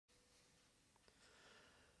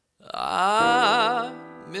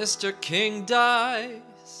Mr. King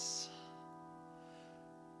Dice.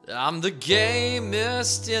 I'm the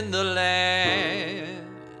gamest in the land.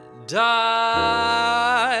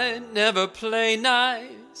 I never play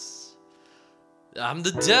nice. I'm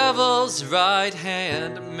the devil's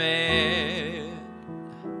right-hand man.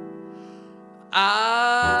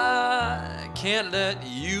 I can't let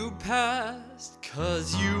you pass,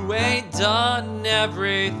 'cause you ain't done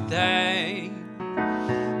everything.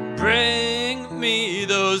 Bring me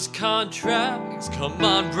those contracts, come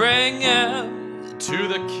on, bring them to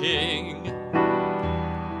the king.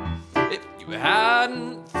 If you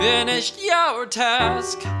hadn't finished your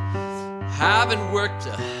task, haven't worked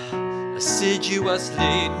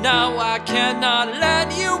assiduously, now I cannot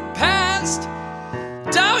let you past.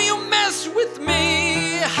 Don't you mess with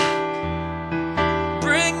me.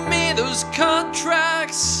 Bring me those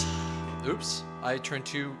contracts. Oops, I turned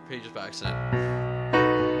 2 pages by accident.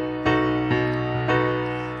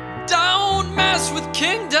 Don't mess with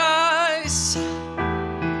King Dice.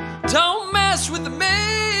 Don't mess with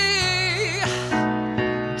me.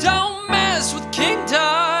 Don't mess with King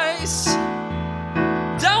Dice.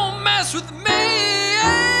 Don't mess with me.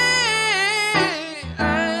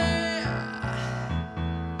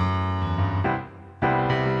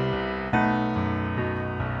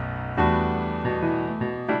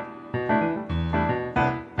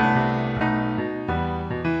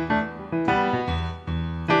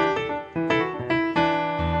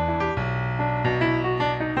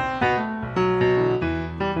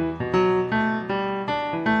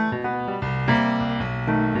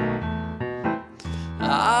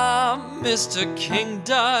 Mr. King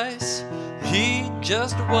Dice, heed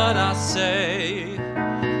just what I say.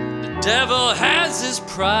 The devil has his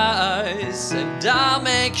price, and I'll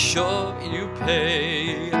make sure you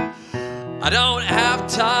pay. I don't have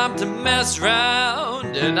time to mess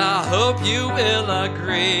around, and I hope you will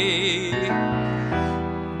agree.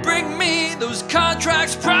 Bring me those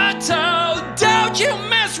contracts pronto, don't you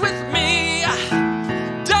mess with me.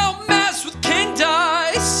 Don't mess with King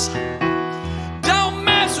Dice. Don't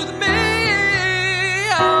mess with me.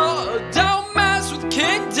 Don't mess with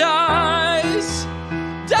King Dice.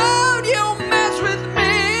 Don't you mess with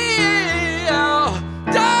me. Oh,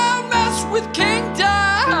 don't mess with King Dice.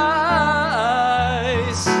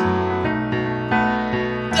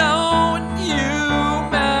 Don't you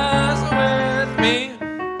mess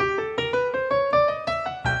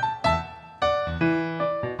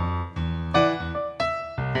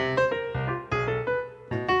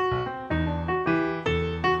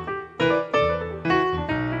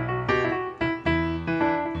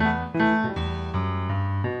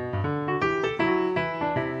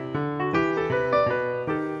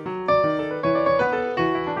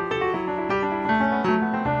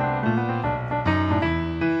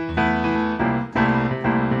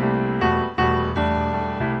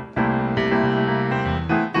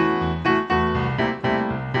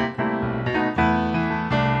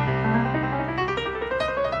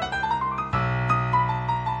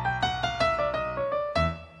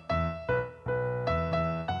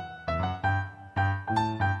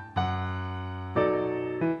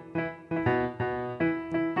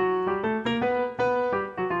me.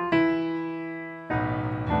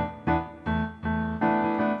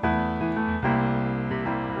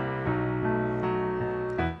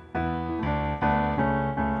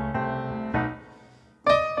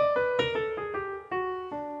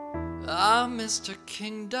 I'm Mr.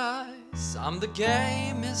 King Dice, I'm the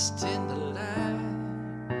gamest in the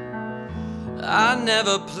land. I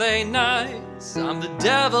never play nice, I'm the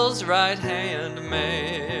devil's right-hand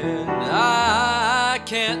man. I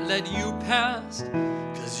can't let you pass,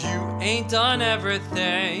 'cause you ain't done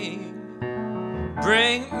everything.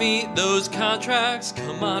 Bring me those contracts,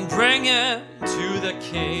 come on, bring them to the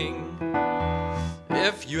king.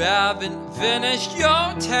 If you haven't finished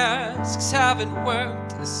your tasks, haven't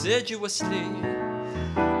worked assiduously,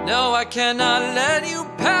 no, I cannot let you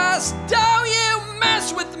pass. Don't you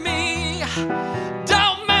mess with me.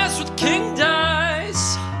 Don't mess with King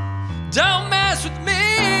Dice. Don't mess with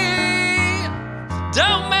me.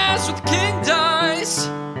 Don't mess with King Dice.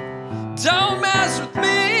 Don't mess with me.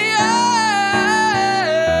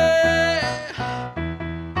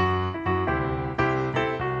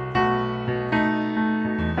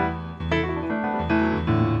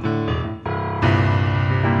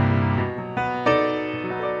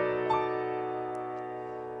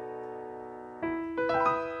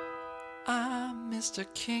 Mr.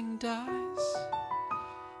 King Dice,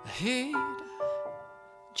 heed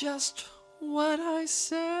just what I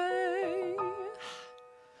say.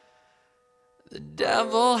 The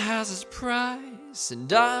devil has his price,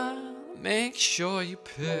 and I'll make sure you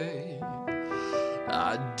pay.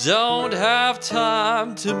 I don't have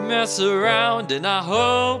time to mess around, and I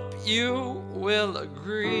hope you will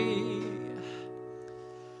agree.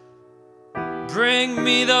 Bring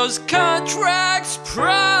me those contracts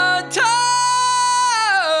pronto.